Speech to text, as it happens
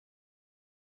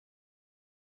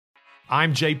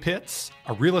I'm Jay Pitts,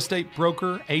 a real estate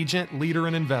broker, agent, leader,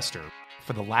 and investor.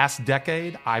 For the last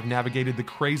decade, I've navigated the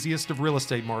craziest of real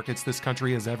estate markets this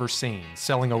country has ever seen,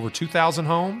 selling over 2,000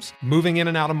 homes, moving in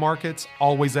and out of markets,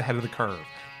 always ahead of the curve.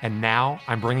 And now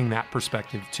I'm bringing that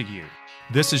perspective to you.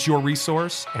 This is your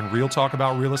resource, and Real Talk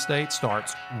About Real Estate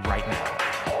starts right now.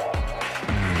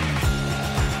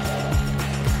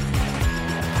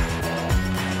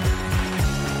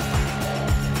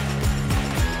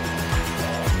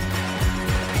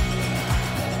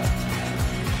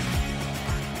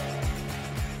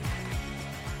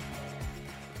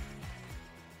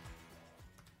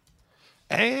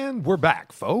 And we're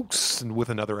back, folks, and with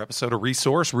another episode of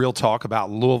Resource, Real Talk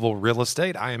About Louisville Real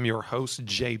Estate. I am your host,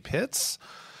 Jay Pitts.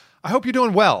 I hope you're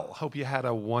doing well. Hope you had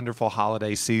a wonderful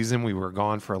holiday season. We were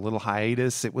gone for a little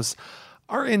hiatus. It was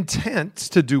our intent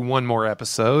to do one more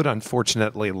episode.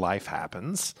 Unfortunately, life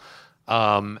happens,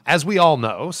 as we all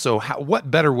know. So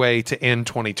what better way to end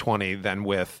 2020 than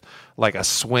with like a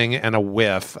swing and a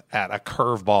whiff at a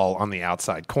curveball on the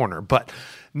outside corner? But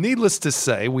needless to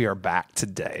say, we are back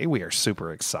today. We are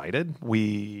super excited.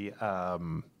 We're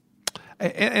doing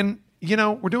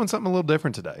something a little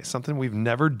different today, something we've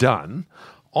never done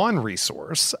on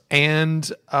Resource.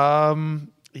 And,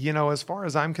 as far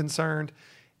as I'm concerned,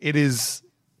 it is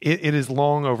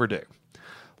long overdue.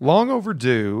 Long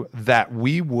overdue that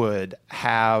we would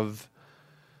have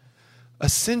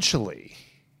essentially,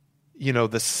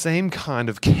 the same kind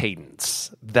of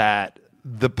cadence that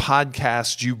the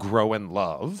podcast you grow and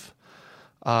love,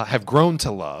 have grown to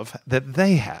love, that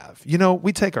they have.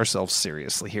 We take ourselves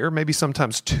seriously here, maybe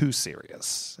sometimes too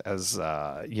serious, as,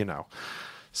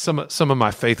 some of my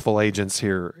faithful agents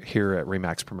here at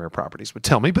RE/MAX Premier Properties would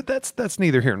tell me, but that's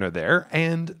neither here nor there.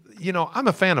 And, I'm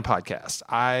a fan of podcasts.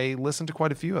 I listen to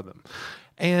quite a few of them.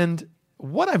 And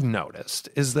what I've noticed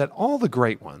is that all the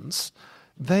great ones,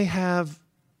 they have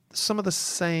some of the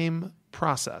same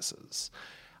processes.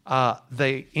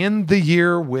 They end the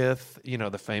year with,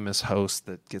 the famous host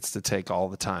that gets to take all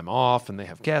the time off, and they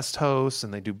have guest hosts,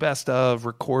 and they do best of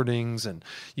recordings, and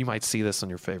you might see this on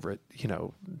your favorite,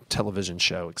 television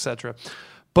show, etc.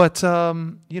 But,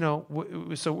 so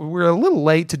we're a little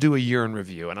late to do a year in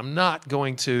review, and I'm not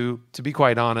going to be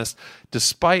quite honest,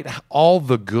 despite all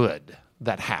the good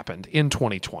that happened in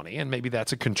 2020, and maybe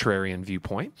that's a contrarian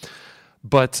viewpoint,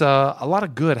 but a lot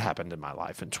of good happened in my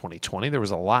life in 2020. There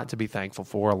was a lot to be thankful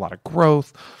for, a lot of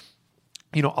growth,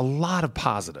 a lot of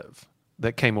positive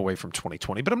that came away from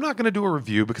 2020. But I'm not going to do a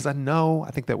review because I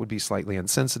think that would be slightly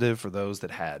insensitive for those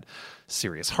that had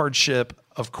serious hardship.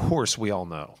 Of course, we all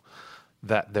know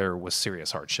that there was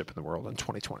serious hardship in the world in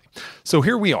 2020. So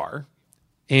here we are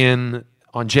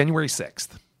on January 6th.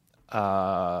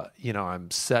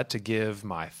 I'm set to give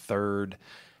my third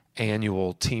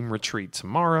annual team retreat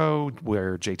tomorrow,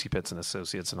 where JT Pitts and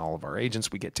Associates and all of our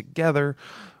agents, we get together,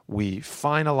 we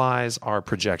finalize our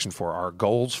projection for our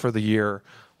goals for the year,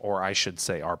 or I should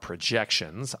say our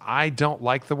projections. I don't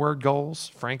like the word goals,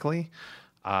 frankly.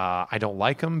 I don't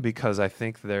like them because I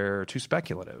think they're too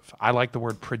speculative. I like the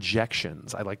word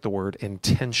projections. I like the word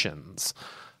intentions.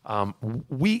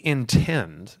 We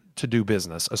intend to do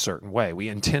business a certain way. We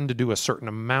intend to do a certain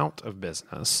amount of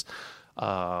business,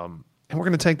 and we're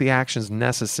going to take the actions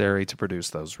necessary to produce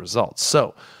those results.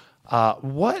 So,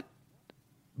 but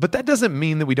that doesn't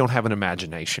mean that we don't have an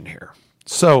imagination here.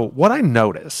 So what I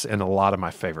notice in a lot of my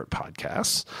favorite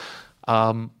podcasts,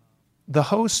 the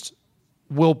host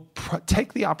will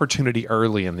take the opportunity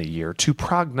early in the year to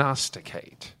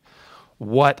prognosticate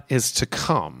what is to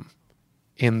come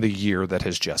in the year that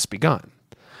has just begun.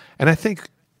 And I think,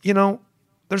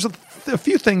 there's a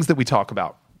few things that we talk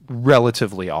about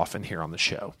relatively often here on the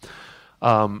show.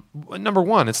 Number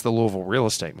one, it's the Louisville real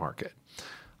estate market.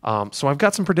 So I've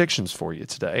got some predictions for you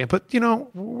today, but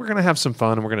we're going to have some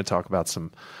fun and we're going to talk about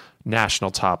some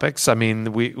national topics. I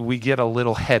mean, we get a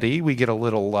little heady, we get a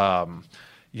little,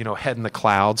 head in the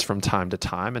clouds from time to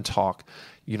time and talk,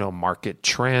 market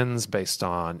trends based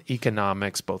on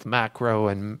economics, both macro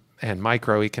and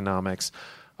microeconomics,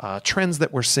 trends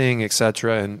that we're seeing, et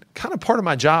cetera. And kind of part of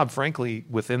my job, frankly,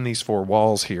 within these four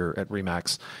walls here at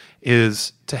RE/MAX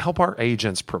is to help our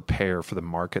agents prepare for the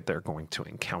market they're going to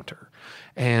encounter.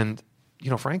 And,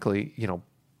 frankly,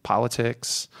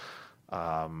 politics,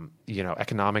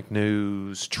 economic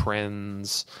news,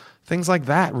 trends, things like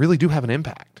that really do have an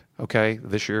impact. Okay.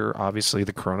 This year, obviously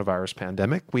the coronavirus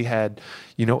pandemic, we had,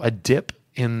 a dip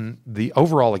in the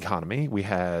overall economy. We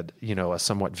had, a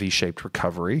somewhat V-shaped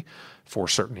recovery for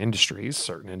certain industries.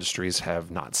 Certain industries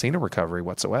have not seen a recovery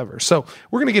whatsoever. So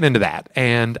we're going to get into that.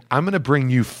 And I'm going to bring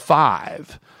you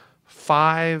five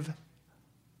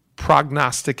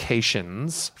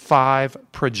prognostications, 5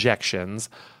 projections,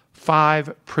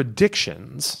 5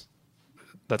 predictions.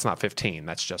 That's not 15,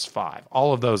 that's just 5.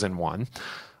 All of those in one.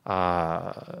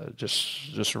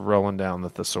 Just rolling down the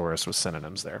thesaurus with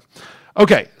synonyms there.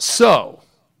 Okay, so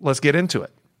let's get into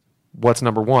it. What's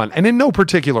number 1? And in no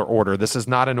particular order. This is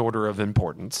not an order of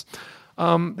importance.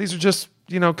 These are just,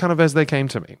 kind of as they came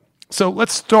to me. So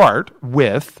let's start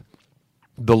with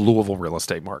the Louisville real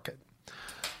estate market.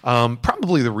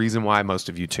 Probably the reason why most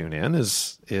of you tune in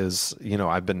is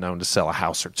I've been known to sell a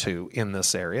house or two in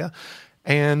this area.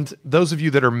 And those of you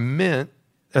that are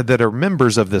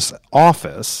members of this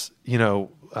office,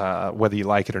 whether you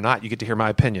like it or not, you get to hear my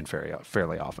opinion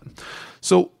fairly often.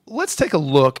 So let's take a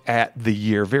look at the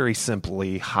year very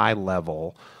simply, high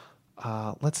level.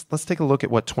 Let's take a look at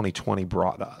what 2020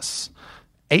 brought us.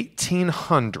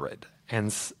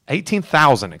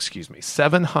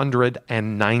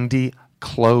 18,790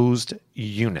 closed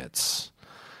units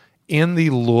in the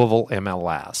Louisville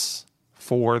MLS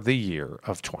for the year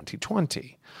of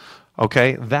 2020.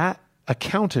 Okay, that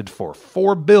accounted for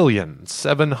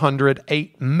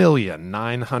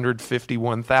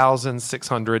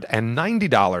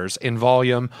 $4,708,951,690 in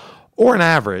volume, or an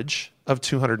average of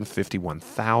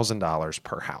 $251,000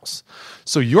 per house.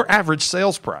 So your average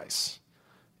sales price,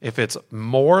 if it's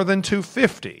more than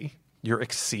 $250,000, you're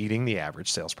exceeding the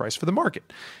average sales price for the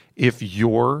market. If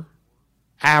your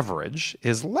average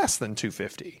is less than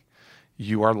 $250,000,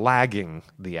 you are lagging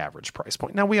the average price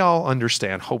point. Now, we all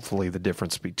understand, hopefully, the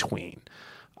difference between,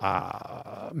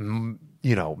 mean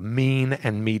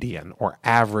and median, or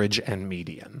average and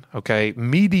median. Okay,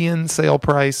 median sale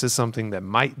price is something that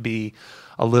might be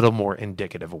a little more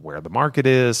indicative of where the market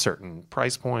is. Certain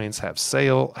price points have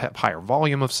higher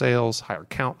volume of sales, higher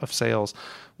count of sales,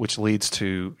 which leads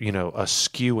to a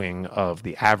skewing of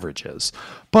the averages.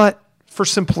 But for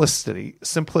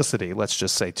simplicity, let's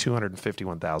just say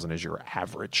 $251,000 is your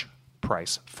average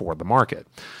price for the market.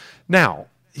 Now,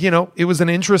 it was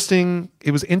interesting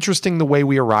the way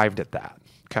we arrived at that.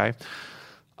 Okay.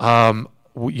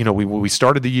 We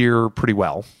started the year pretty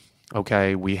well.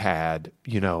 Okay. We had,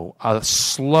 a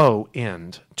slow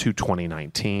end to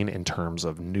 2019 in terms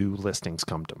of new listings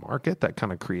come to market. That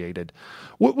kind of created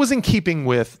what was in keeping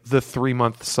with the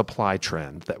 3-month supply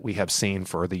trend that we have seen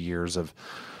for the years of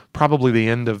probably the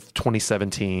end of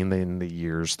 2017, then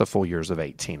the full years of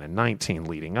 18 and 19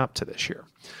 leading up to this year.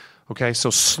 Okay, so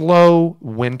slow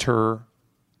winter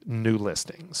new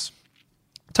listings.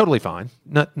 Totally fine.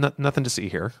 Nothing to see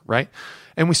here, right?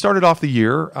 And we started off the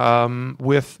year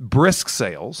with brisk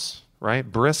sales,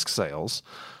 right? Brisk sales.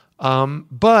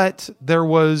 But there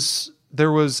was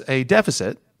a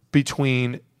deficit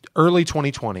between early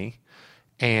 2020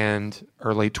 and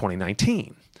early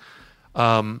 2019.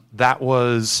 That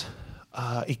was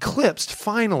eclipsed.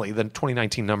 Finally, the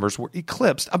 2019 numbers were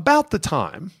eclipsed about the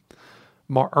time,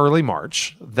 early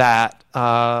March, that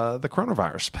the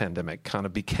coronavirus pandemic kind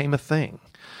of became a thing,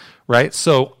 right?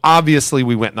 So obviously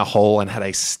we went in a hole and had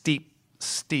a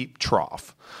steep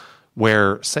trough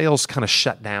where sales kind of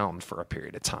shut down for a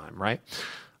period of time, right?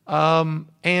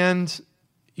 And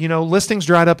listings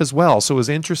dried up as well. So it was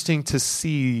interesting to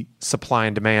see supply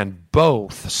and demand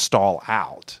both stall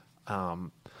out.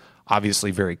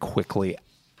 Obviously, very quickly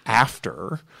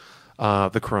after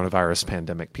the coronavirus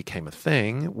pandemic became a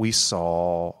thing, we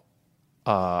saw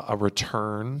a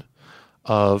return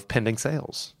of pending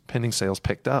sales. Pending sales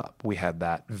picked up. We had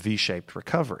that V-shaped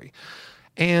recovery.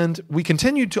 And we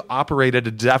continued to operate at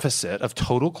a deficit of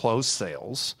total closed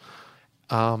sales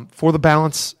for the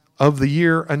balance of the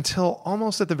year until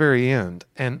almost at the very end.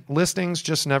 And listings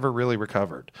just never really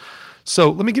recovered.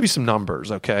 So let me give you some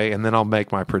numbers, okay? And then I'll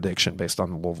make my prediction based on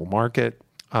the Louisville market.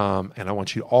 And I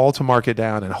want you all to mark it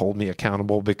down and hold me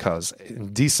accountable, because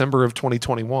in December of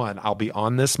 2021, I'll be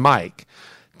on this mic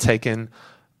taking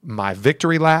my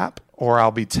victory lap, or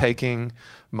I'll be taking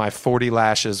my 40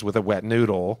 lashes with a wet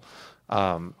noodle,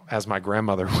 as my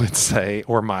grandmother would say,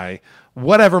 or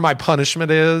whatever my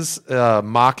punishment is,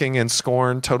 mocking and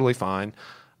scorn, totally fine.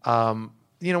 When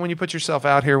you put yourself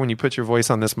out here, when you put your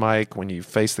voice on this mic, when you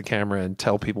face the camera and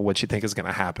tell people what you think is going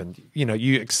to happen,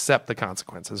 you accept the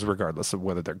consequences regardless of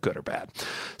whether they're good or bad.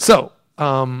 So,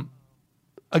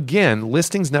 again,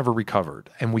 listings never recovered,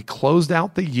 and we closed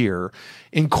out the year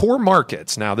in core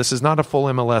markets. Now, this is not a full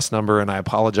MLS number, and I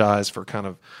apologize for kind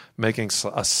of making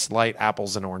a slight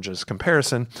apples and oranges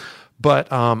comparison, but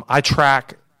I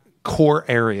track core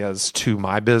areas to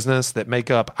my business that make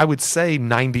up, I would say,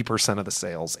 90% of the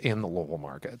sales in the Louisville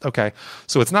market. Okay,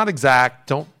 so it's not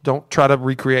exact. Don't try to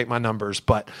recreate my numbers,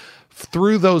 but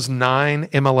through those 9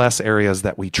 MLS areas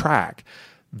that we track,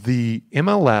 the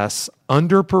MLS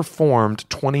underperformed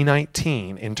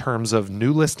 2019 in terms of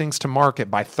new listings to market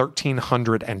by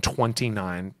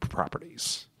 1,329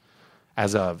 properties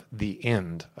as of the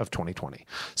end of 2020.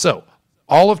 So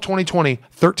all of 2020,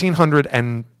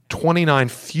 1,329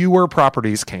 fewer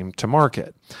properties came to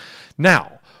market.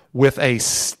 Now, with a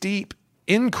steep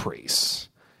increase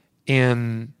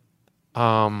in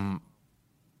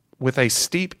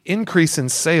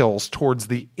sales towards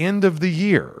the end of the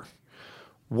year,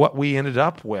 what we ended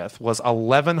up with was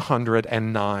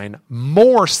 1,109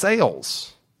 more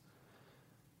sales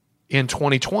in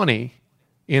 2020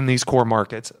 in these core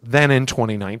markets than in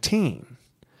 2019.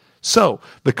 So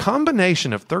the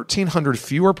combination of 1,300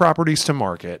 fewer properties to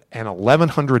market and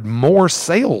 1,100 more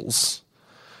sales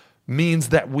means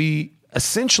that we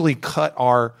essentially cut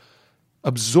our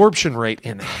absorption rate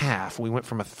in half. We went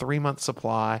from a 3-month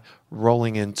supply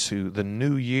rolling into the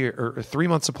new year, or a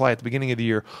 3-month supply at the beginning of the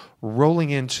year, rolling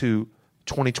into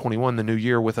 2021, the new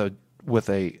year, with an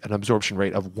absorption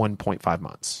rate of 1.5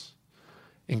 months.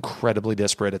 Incredibly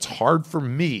disparate. It's hard for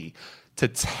me to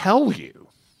tell you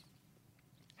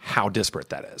how disparate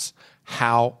that is,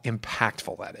 how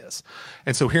impactful that is.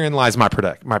 And so herein lies my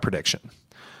prediction.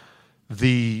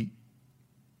 The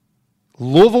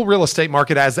Louisville real estate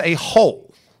market as a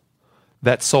whole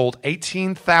that sold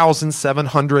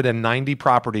 18,790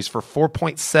 properties for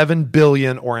 $4.7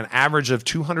 billion, or an average of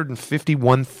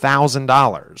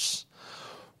 $251,000,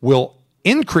 will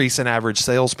increase in average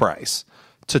sales price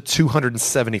to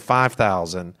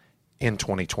 $275,000 in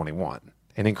 2021,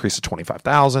 an increase of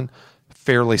 $25,000,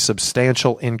 fairly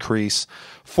substantial increase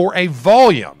for a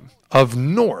volume of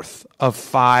north of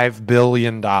 $5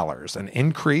 billion, an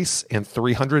increase in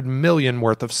 $300 million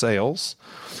worth of sales,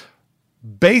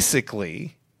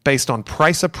 basically based on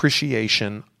price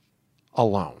appreciation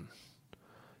alone.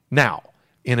 Now,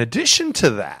 in addition to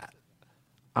that,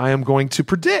 I am going to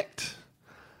predict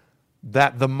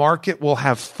that the market will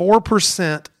have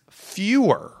 4%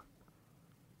 fewer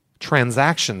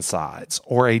transaction sides,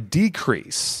 or a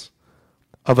decrease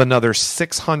of another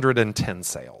 610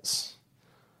 sales.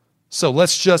 So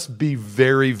let's just be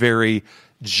very, very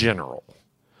general.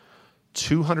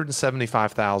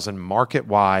 $275,000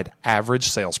 market-wide average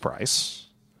sales price,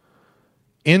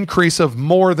 increase of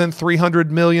more than $300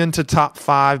 million to top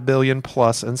 $5 billion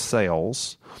plus in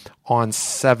sales on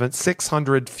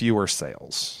 600 fewer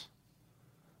sales,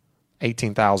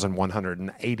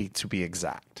 18,180 to be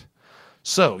exact.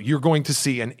 So you're going to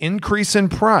see an increase in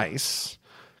price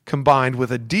combined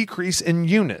with a decrease in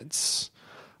units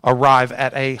arrive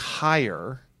at a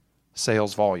higher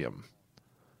sales volume.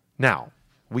 Now,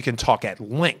 we can talk at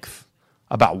length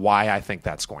about why I think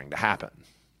that's going to happen.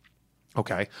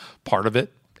 Okay, part of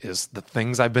it is the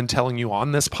things I've been telling you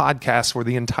on this podcast for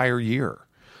the entire year.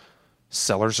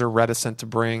 Sellers are reticent to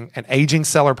bring an aging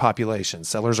seller population.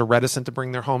 Sellers are reticent to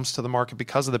bring their homes to the market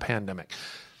because of the pandemic.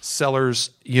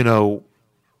 Sellers,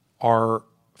 are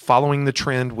following the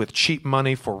trend with cheap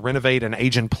money for renovate and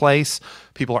age in place.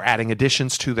 People are adding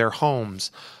additions to their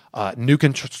homes. New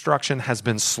construction has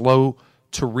been slow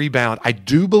to rebound. I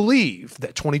do believe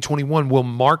that 2021 will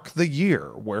mark the year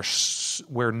where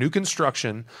new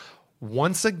construction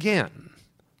once again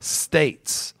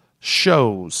states,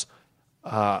 shows,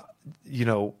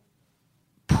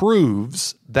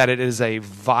 proves that it is a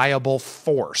viable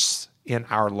force in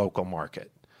our local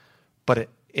market. But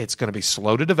it's going to be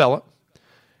slow to develop.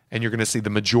 And you're going to see the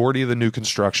majority of the new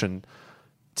construction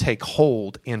take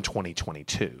hold in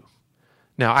 2022.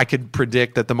 Now, I could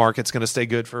predict that the market's going to stay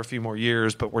good for a few more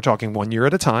years, but we're talking 1 year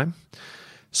at a time.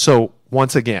 So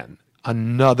once again,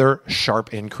 another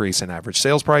sharp increase in average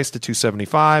sales price to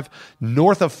 $275,000,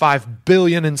 north of $5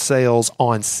 billion in sales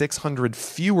on 600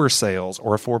 fewer sales,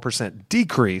 or a 4%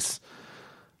 decrease.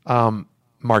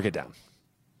 Mark it down.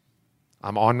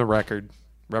 I'm on the record,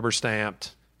 rubber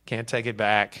stamped, can't take it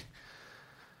back.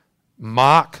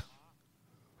 Mock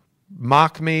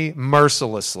me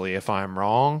mercilessly if I'm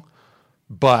wrong,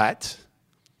 but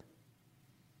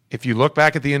if you look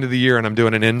back at the end of the year and I'm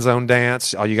doing an end zone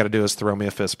dance, all you got to do is throw me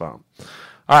a fist bump.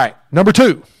 All right, number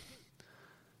 2,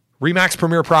 RE/MAX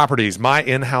Premier Properties, my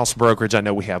in-house brokerage. I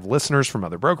know we have listeners from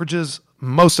other brokerages.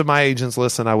 Most of my agents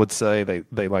listen. I would say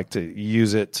they like to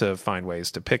use it to find ways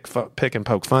to pick and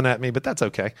poke fun at me, but that's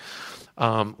okay.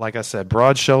 Like I said,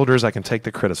 broad shoulders, I can take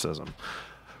the criticism.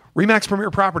 RE/MAX Premier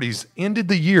Properties ended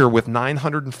the year with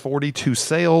 942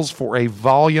 sales for a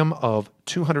volume of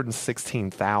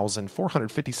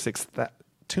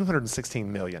 $216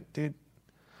 million. Dude,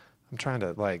 I'm trying to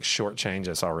shortchange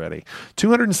this already.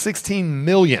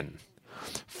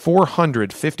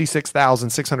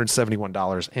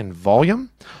 $216,456,671 in volume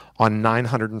on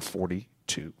 942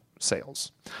 2022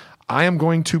 sales. I am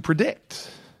going to predict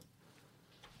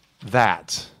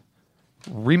that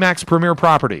RE/MAX Premier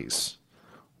Properties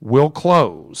will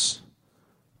close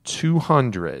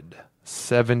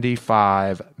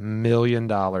 $275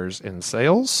 million in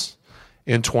sales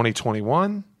in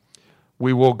 2021.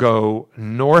 We will go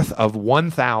north of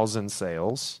 1,000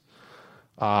 sales.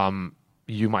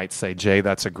 You might say, Jay,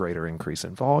 that's a greater increase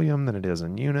in volume than it is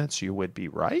in units. You would be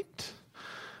right.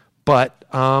 But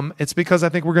it's because I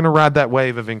think we're going to ride that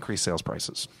wave of increased sales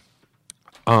prices.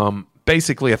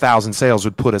 Basically, 1,000 sales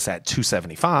would put us at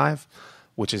 275,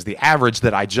 which is the average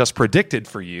that I just predicted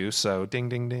for you. So ding,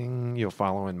 ding, ding, you're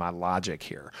following my logic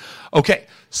here. Okay,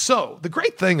 so the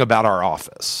great thing about our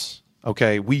office,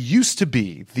 okay, we used to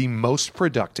be the most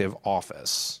productive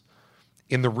office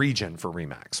in the region for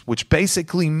RE/MAX, which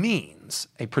basically means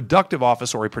a productive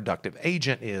office or a productive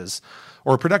agent is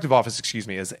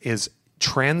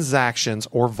transactions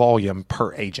or volume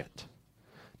per agent.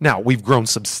 Now, we've grown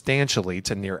substantially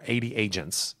to near 80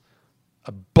 agents.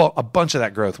 A bunch of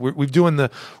that growth. We're doing the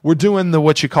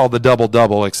what you call the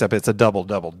double-double, except it's a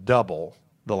double-double-double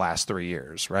the last 3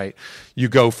 years, right? You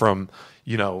go from,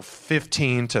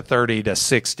 15 to 30 to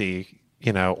 60,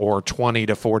 or 20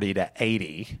 to 40 to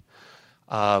 80.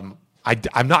 I'm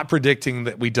not predicting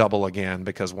that we double again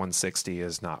because 160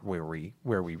 is not where we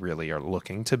really are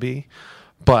looking to be.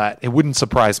 But it wouldn't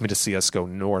surprise me to see us go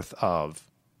north of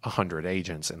 100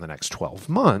 agents in the next 12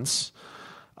 months.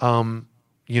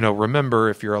 Remember,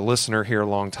 if you're a listener here a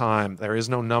long time, there is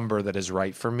no number that is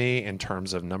right for me in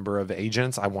terms of number of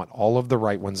agents. I want all of the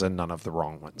right ones and none of the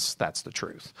wrong ones. That's the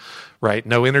truth, right?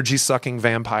 No energy-sucking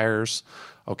vampires,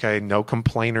 okay? No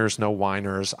complainers, no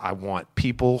whiners. I want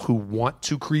people who want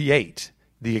to create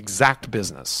the exact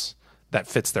business that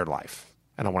fits their life,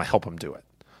 and I want to help them do it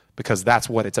because that's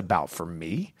what it's about for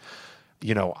me.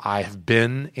 I have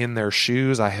been in their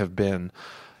shoes. I have been,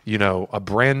 a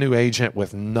brand new agent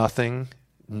with nothing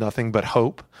but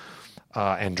hope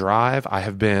and drive. I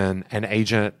have been an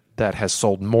agent that has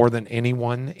sold more than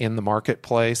anyone in the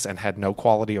marketplace and had no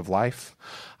quality of life.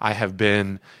 I have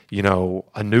been,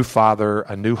 a new father,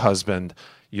 a new husband,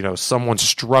 someone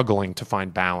struggling to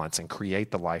find balance and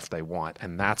create the life they want.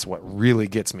 And that's what really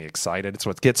gets me excited. It's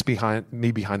what gets behind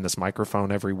this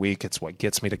microphone every week. It's what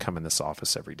gets me to come in this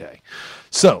office every day.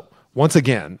 So once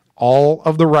again, all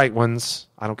of the right ones,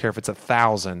 I don't care if it's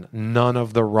 1,000, none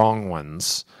of the wrong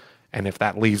ones. And if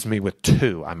that leaves me with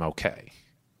 2, I'm okay,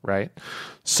 right?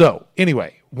 So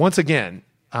anyway, once again,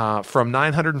 from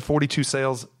 942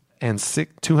 sales and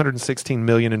 216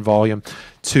 million in volume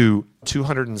to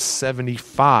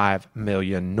 275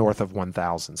 million north of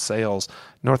 1,000 sales.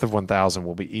 North of 1,000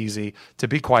 will be easy. To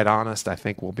be quite honest, I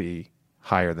think we'll be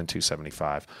higher than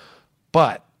 275.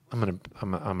 But I'm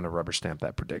gonna rubber stamp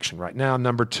that prediction right now.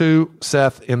 Number 2,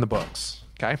 Seth, in the books.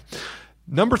 Okay.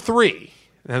 Number 3.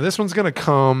 Now this one's gonna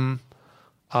come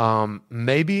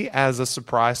maybe as a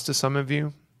surprise to some of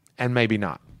you, and maybe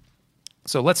not.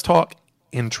 So let's talk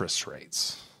interest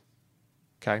rates.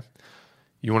 Okay.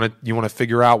 You want to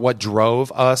figure out what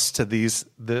drove us to this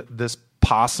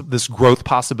growth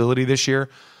possibility this year?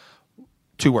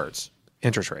 2 words: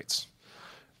 interest rates.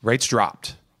 Rates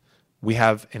dropped. We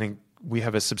have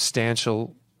a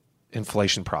substantial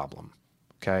inflation problem.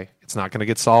 Okay, it's not going to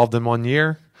get solved in 1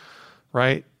 year,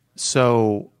 right?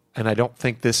 So, and I don't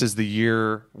think this is the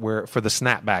year for the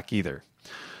snapback either.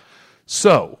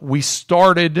 So we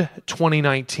started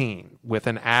 2019 with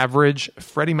an average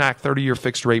Freddie Mac 30-year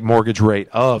fixed rate mortgage rate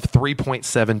of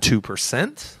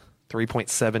 3.72%.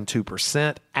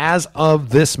 3.72%. As of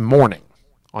this morning,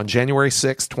 on January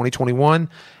 6, 2021,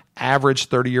 average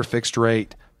 30-year fixed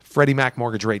rate Freddie Mac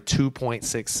mortgage rate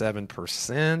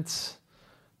 2.67%.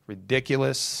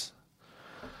 Ridiculous.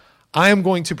 I am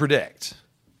going to predict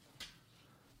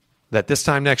that this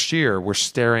time next year we're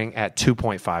staring at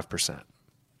 2.5%.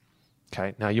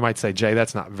 Okay, now you might say, Jay,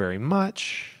 that's not very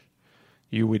much.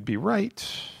 You would be right.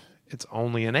 It's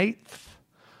only 1/8.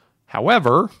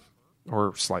 However,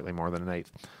 or slightly more than 1/8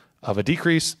 of a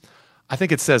decrease, I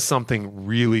think it says something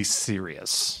really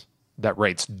serious that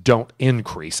rates don't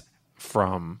increase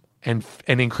and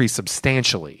increase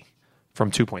substantially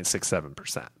from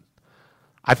 2.67%.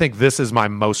 I think this is my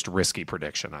most risky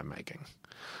prediction I'm making.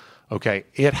 Okay,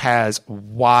 it has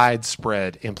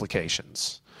widespread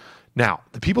implications. Now,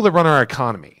 the people that run our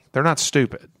economy, they're not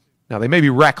stupid. Now, they may be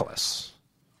reckless.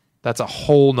 That's a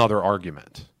whole nother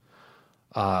argument.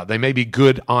 They may be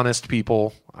good, honest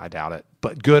people. I doubt it.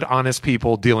 But good, honest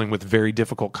people dealing with very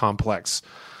difficult, complex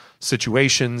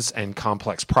situations and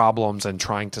complex problems and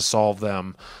trying to solve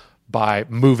them. by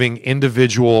moving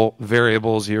individual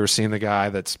variables. You ever seen the guy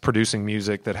that's producing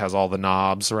music that has all the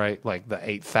knobs, right? Like the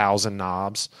 8,000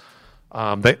 knobs.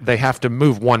 They have to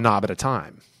move one knob at a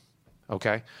time.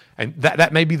 Okay. And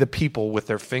that may be the people with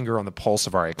their finger on the pulse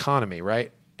of our economy,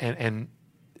 right? And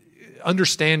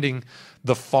understanding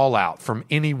the fallout from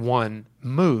any one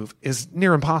move is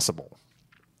near impossible.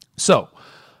 So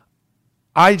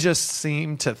I just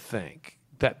seem to think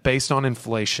that based on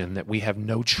inflation that we have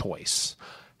no choice.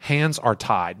 Hands are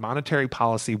tied. Monetary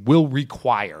policy will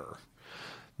require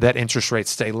that interest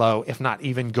rates stay low, if not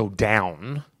even go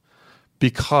down,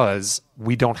 because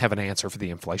we don't have an answer for the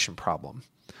inflation problem.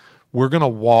 We're going to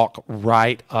walk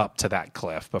right up to that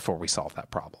cliff before we solve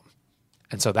that problem.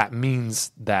 And so that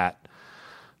means that,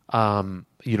 a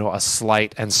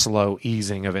slight and slow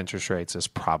easing of interest rates is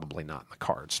probably not in the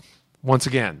cards. Once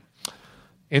again,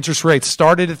 interest rates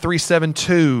started at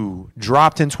 3.72,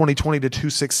 dropped in 2020 to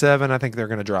 2.67. I think they're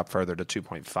going to drop further to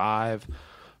 2.5.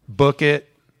 Book it,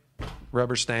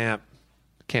 rubber stamp,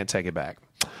 can't take it back.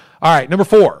 All right, number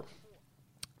 4.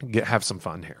 Have some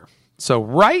fun here. So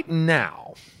right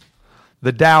now,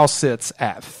 the Dow sits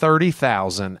at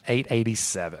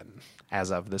 30,887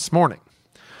 as of this morning.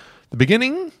 The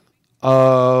beginning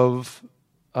of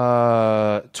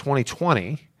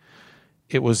 2020,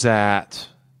 it was at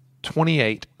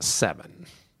 28.7.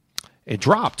 It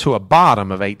dropped to a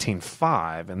bottom of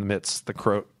 18.5 in the midst of the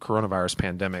coronavirus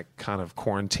pandemic kind of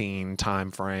quarantine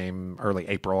time frame, early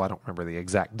April. I don't remember the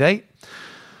exact date.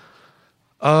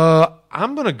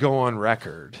 I'm going to go on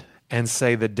record and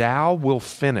say the Dow will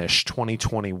finish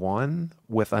 2021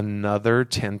 with another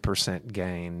 10%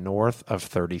 gain north of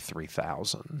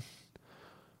 33,000,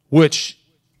 which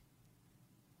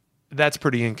that's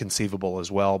pretty inconceivable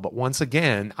as well. But once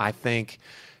again, I think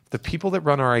the people that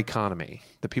run our economy,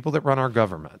 the people that run our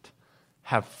government,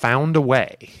 have found a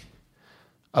way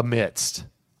amidst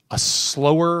a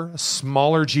slower,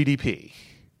 smaller GDP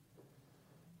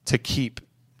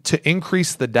to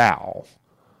increase the Dow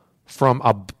from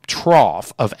a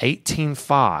trough of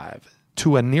 18.5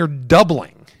 to a near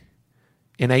doubling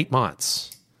in 8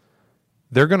 months.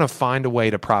 They're going to find a way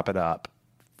to prop it up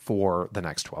for the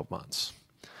next 12 months.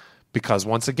 Because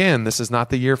once again, this is not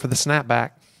the year for the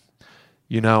snapback.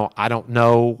 I don't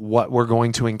know what we're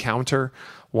going to encounter.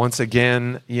 Once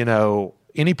again,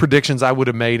 any predictions I would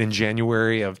have made in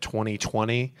January of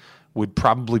 2020 would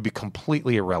probably be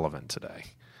completely irrelevant today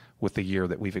with the year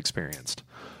that we've experienced.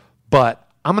 But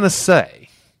I'm going to say,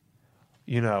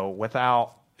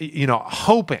 without,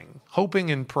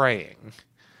 hoping and praying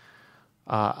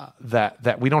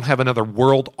that we don't have another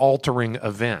world-altering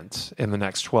event in the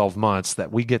next 12 months,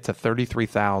 that we get to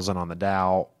 33,000 on the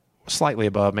Dow, slightly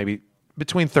above, maybe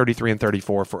between 33 and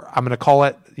 34. I'm going to call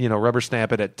it, rubber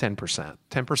stamp it at 10%.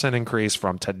 10% increase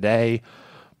from today,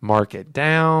 market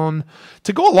down.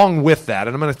 To go along with that,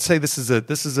 and I'm going to say this is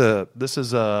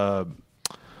a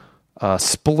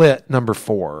split number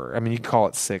 4. I mean, you can call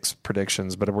it 6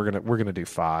 predictions, but we're gonna do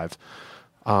 5.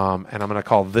 And I'm gonna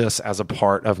call this as a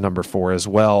part of number 4 as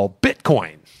well.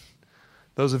 Bitcoin.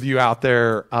 Those of you out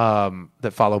there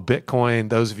that follow Bitcoin,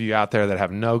 those of you out there that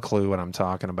have no clue what I'm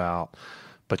talking about,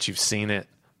 but you've seen it,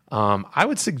 I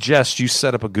would suggest you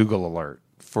set up a Google alert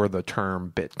for the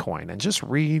term Bitcoin and just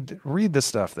read the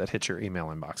stuff that hits your email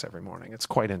inbox every morning. It's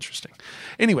quite interesting.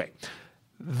 Anyway,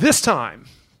 this time,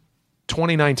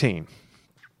 2019,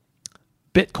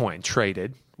 Bitcoin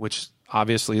traded, which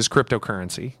obviously is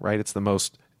cryptocurrency, right? It's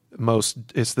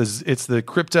it's the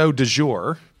crypto du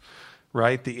jour,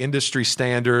 right? The industry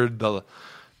standard,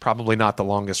 probably not the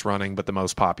longest running, but the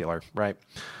most popular, right?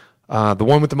 The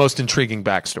one with the most intriguing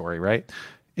backstory, right?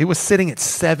 It was sitting at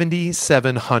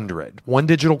 7,700. One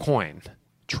digital coin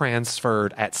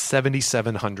transferred at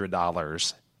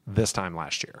 $7,700 this time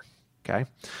last year, okay?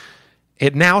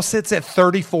 It now sits at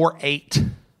 34.8.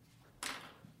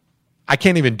 I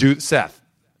can't even do, Seth,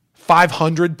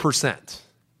 500%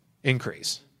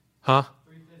 increase. Huh?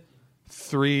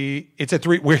 350. It's at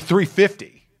 3, we're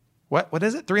 350. What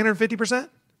is it? 350%?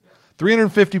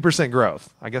 350%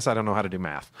 growth. I guess I don't know how to do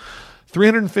math.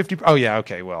 350. Oh, yeah.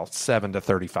 Okay. Well, 7 to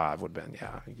 35 would have been.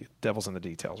 Yeah. Devil's in the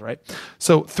details, right?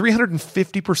 So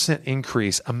 350%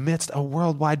 increase amidst a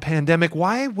worldwide pandemic.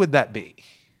 Why would that be?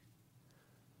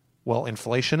 Well,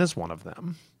 inflation is one of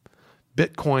them.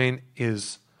 Bitcoin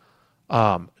is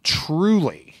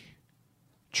truly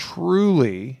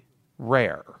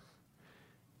rare.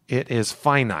 It is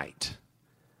finite.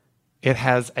 It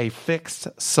has a fixed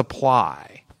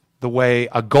supply, the way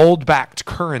a gold-backed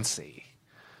currency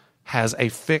has a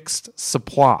fixed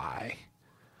supply.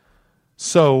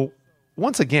 So,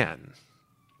 once again,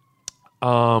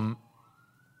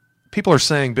 People are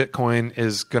saying Bitcoin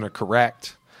is going to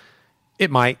correct. It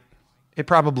might. It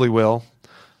probably will.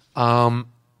 But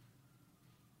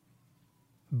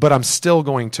I'm still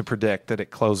going to predict that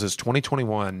it closes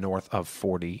 2021 north of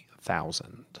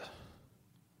 40,000.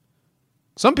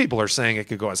 Some people are saying it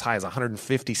could go as high as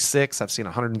 156. I've seen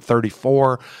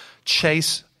 134.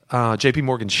 JP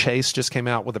Morgan Chase just came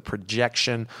out with a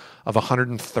projection of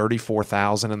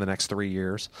 134,000 in the next 3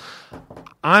 years.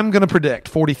 I'm going to predict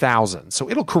 40,000. So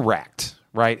it'll correct,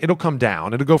 right? It'll come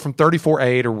down. It'll go from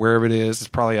 34.8 or wherever it is. It's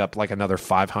probably up like another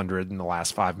 500 in the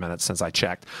last 5 minutes since I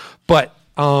checked. But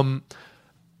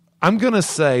I'm going to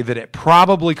say that it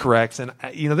probably corrects. And,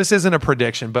 this isn't a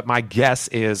prediction, but my guess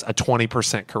is a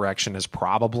 20% correction is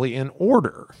probably in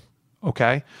order.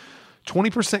 Okay?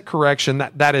 20% correction,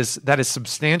 that is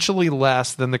substantially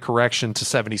less than the correction to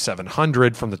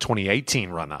 7,700 from the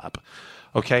 2018 run-up.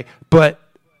 Okay? But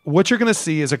what you're going to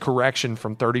see is a correction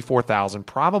from 34,000,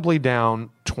 probably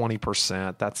down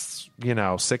 20%. That's,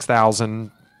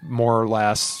 6,000 more or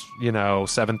less,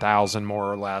 7,000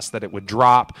 more or less that it would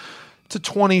drop to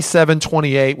 27,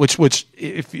 28, which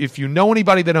if you know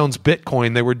anybody that owns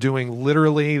Bitcoin, they were doing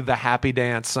literally the happy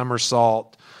dance,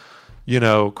 somersault,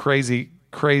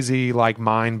 crazy, like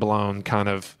mind blown kind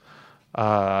of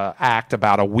act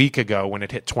about a week ago when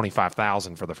it hit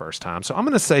 25,000 for the first time. So I'm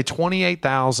going to say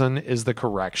 28,000 is the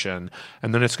correction,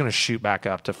 and then it's going to shoot back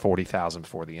up to 40,000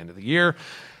 before the end of the year.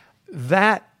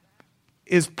 That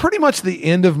is pretty much the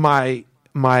end of my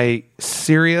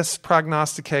serious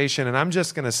prognostication, and I'm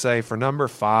just going to say for number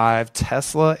 5,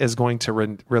 Tesla is going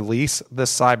to release the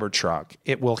Cybertruck.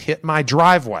 It will hit my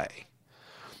driveway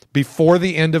before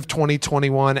the end of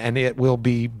 2021, and it will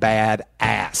be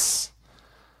badass.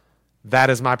 That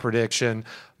is my prediction.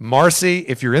 Marcy,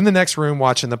 if you're in the next room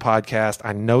watching the podcast,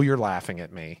 I know you're laughing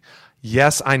at me.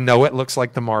 Yes, I know it looks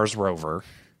like the Mars rover.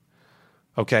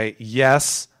 Okay,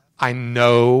 yes, I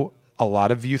know a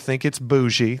lot of you think it's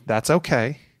bougie. That's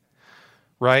okay,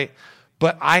 right?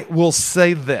 But I will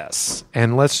say this,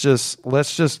 and let's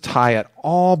just tie it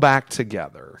all back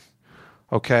together,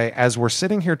 okay? As we're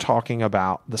sitting here talking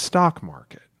about the stock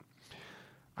market,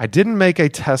 I didn't make a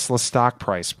Tesla stock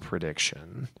price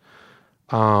prediction,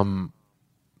 but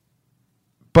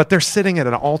they're sitting at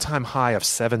an all-time high of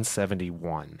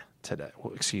 771 today.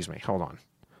 Well, excuse me, hold on.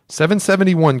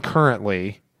 771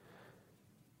 currently.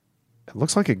 It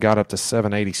looks like it got up to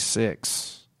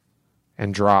 786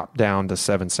 and dropped down to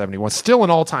 771. Still an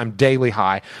all-time daily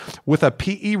high with a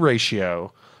PE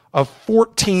ratio of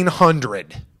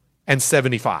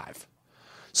 1,475.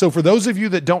 So for those of you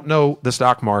that don't know the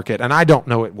stock market, and I don't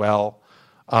know it well,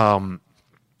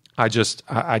 I just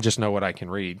know what I can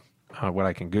read, what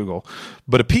I can Google.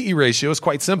 But a PE ratio is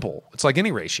quite simple. It's like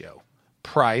any ratio.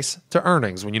 Price to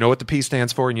earnings. When you know what the P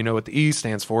stands for and you know what the E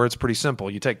stands for, it's pretty simple.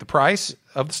 You take the price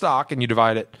of the stock and you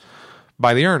divide it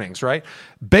by the earnings, right?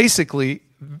 Basically,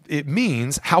 it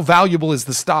means how valuable is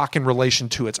the stock in relation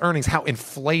to its earnings? How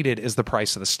inflated is the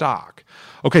price of the stock?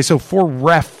 Okay, so for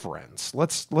reference,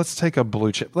 let's take a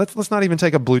blue chip. Let's not even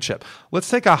take a blue chip. Let's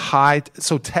take a high.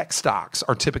 So tech stocks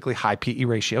are typically high PE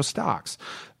ratio stocks.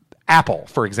 Apple,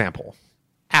 for example.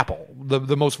 Apple,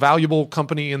 the most valuable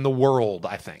company in the world,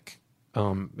 I think.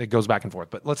 It goes back and forth,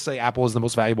 but let's say Apple is the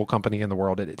most valuable company in the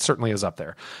world. It certainly is up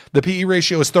there. The PE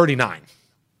ratio is 39.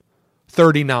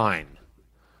 39.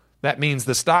 That means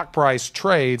the stock price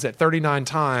trades at 39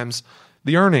 times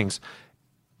the earnings.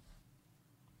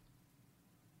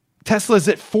 Tesla's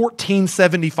at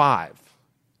 1475.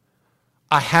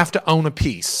 I have to own a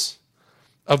piece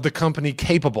of the company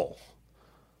capable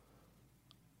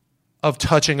of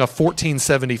touching a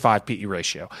 1475 PE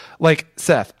ratio. Like,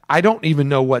 Seth, I don't even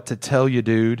know what to tell you,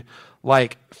 dude.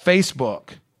 Like,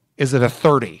 Facebook is at a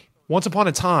 30. Once upon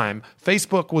a time,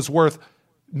 Facebook was worth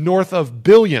north of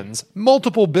billions,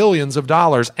 multiple billions of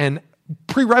dollars, and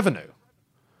pre-revenue.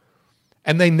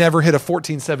 And they never hit a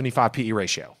 1475 PE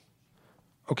ratio.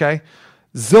 Okay?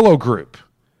 Zillow Group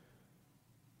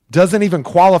doesn't even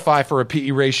qualify for a PE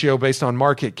ratio based on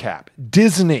market cap.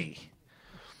 Disney,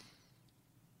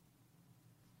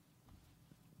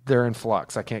 they're in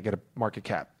flux. I can't get a market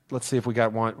cap. Let's see if we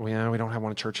got one. We don't have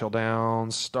one at Churchill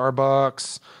Downs.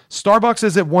 Starbucks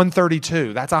is at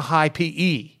 132. That's a high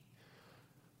PE.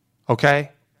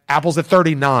 Okay? Apple's at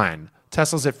 39.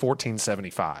 Tesla's at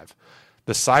 1475.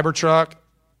 The Cybertruck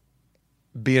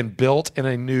being built in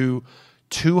a new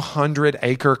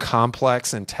 200-acre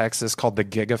complex in Texas called the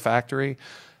Gigafactory.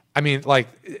 I mean, like,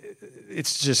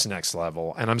 it's just next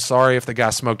level. And I'm sorry if the guy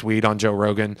smoked weed on Joe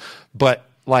Rogan, but,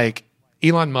 like,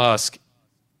 Elon Musk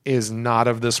is not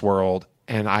of this world,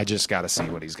 and I just got to see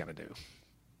what he's going to do.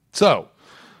 So,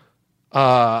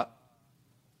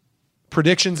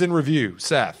 predictions in review,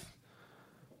 Seth.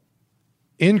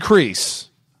 Increase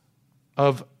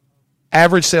of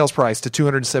average sales price to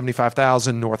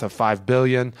 275,000, north of 5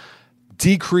 billion.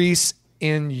 Decrease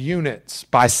in units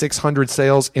by 600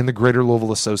 sales in the Greater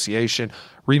Louisville Association.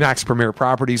 RE/MAX Premier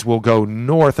Properties will go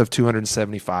north of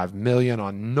 275 million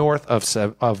on north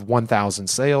of 1,000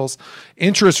 sales.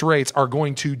 Interest rates are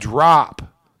going to drop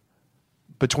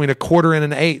between 1/4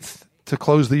 and 1/8 to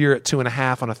close the year at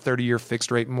 2.5 on a 30-year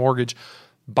fixed rate mortgage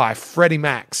by Freddie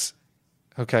Mac's.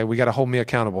 Okay, we got to hold me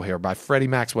accountable here, by Freddie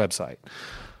Mac's website.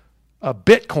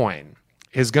 Bitcoin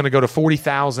is going to go to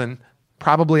 40,000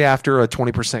 probably after a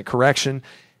 20% correction.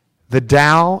 The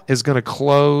Dow is going to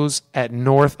close at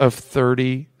north of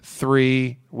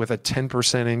 33 with a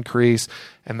 10% increase,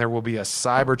 and there will be a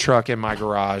Cybertruck in my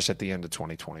garage at the end of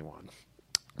 2021.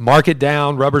 Mark it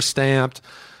down, rubber stamped.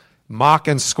 Mock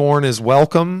and scorn is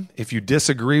welcome. If you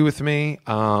disagree with me,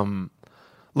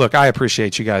 look, I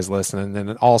appreciate you guys listening. And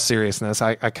in all seriousness,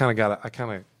 I kind of got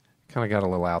a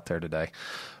little out there today,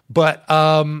 but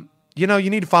you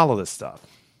need to follow this stuff.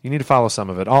 You need to follow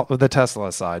some of it, all the Tesla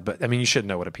aside. But I mean, you should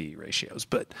know what a PE ratio is.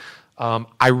 But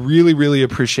I really, really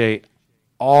appreciate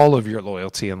all of your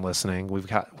loyalty and listening. We've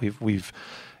got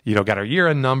our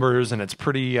year-end numbers, and it's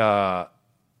pretty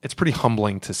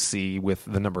humbling to see with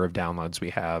the number of downloads we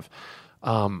have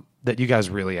that you guys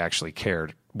really actually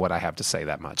cared what I have to say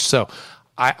that much. So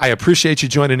I appreciate you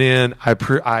joining in.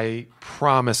 I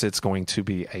promise it's going to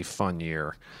be a fun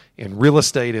year in real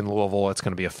estate in Louisville. It's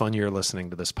going to be a fun year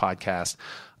listening to this podcast.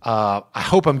 I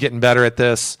hope I'm getting better at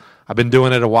this. I've been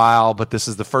doing it a while, but this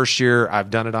is the first year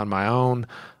I've done it on my own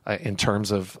in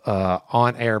terms of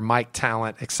on-air mic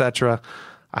talent, etc.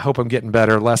 I hope I'm getting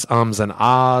better, less ums and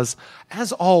ahs.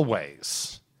 As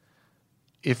always,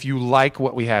 if you like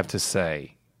what we have to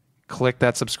say, click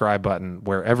that subscribe button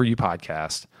wherever you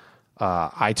podcast.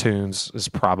 iTunes is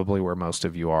probably where most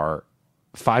of you are.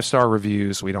 5-star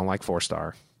reviews. We don't like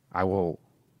 4-star. I will,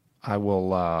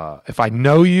 if I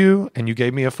know you and you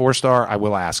gave me a 4-star, I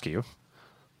will ask you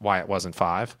why it wasn't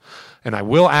 5. And I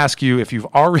will ask you, if you've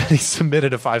already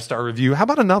submitted a 5-star review, how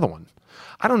about another one?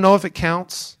 I don't know if it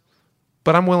counts,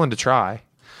 but I'm willing to try.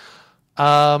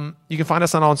 You can find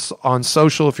us on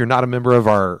social. If you're not a member of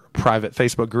our private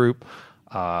Facebook group,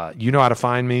 you know how to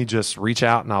find me. Just reach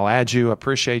out and I'll add you.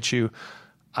 Appreciate you.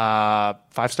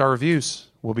 5-star reviews.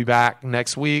 We'll be back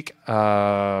next week.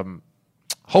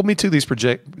 Hold me to these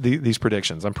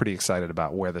predictions. I'm pretty excited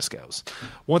about where this goes.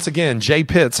 Once again, Jay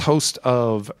Pitts, host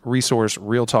of Resource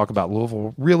Real Talk about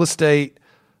Louisville real estate,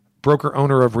 broker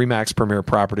owner of RE/MAX Premier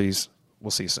Properties.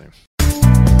 We'll see you soon.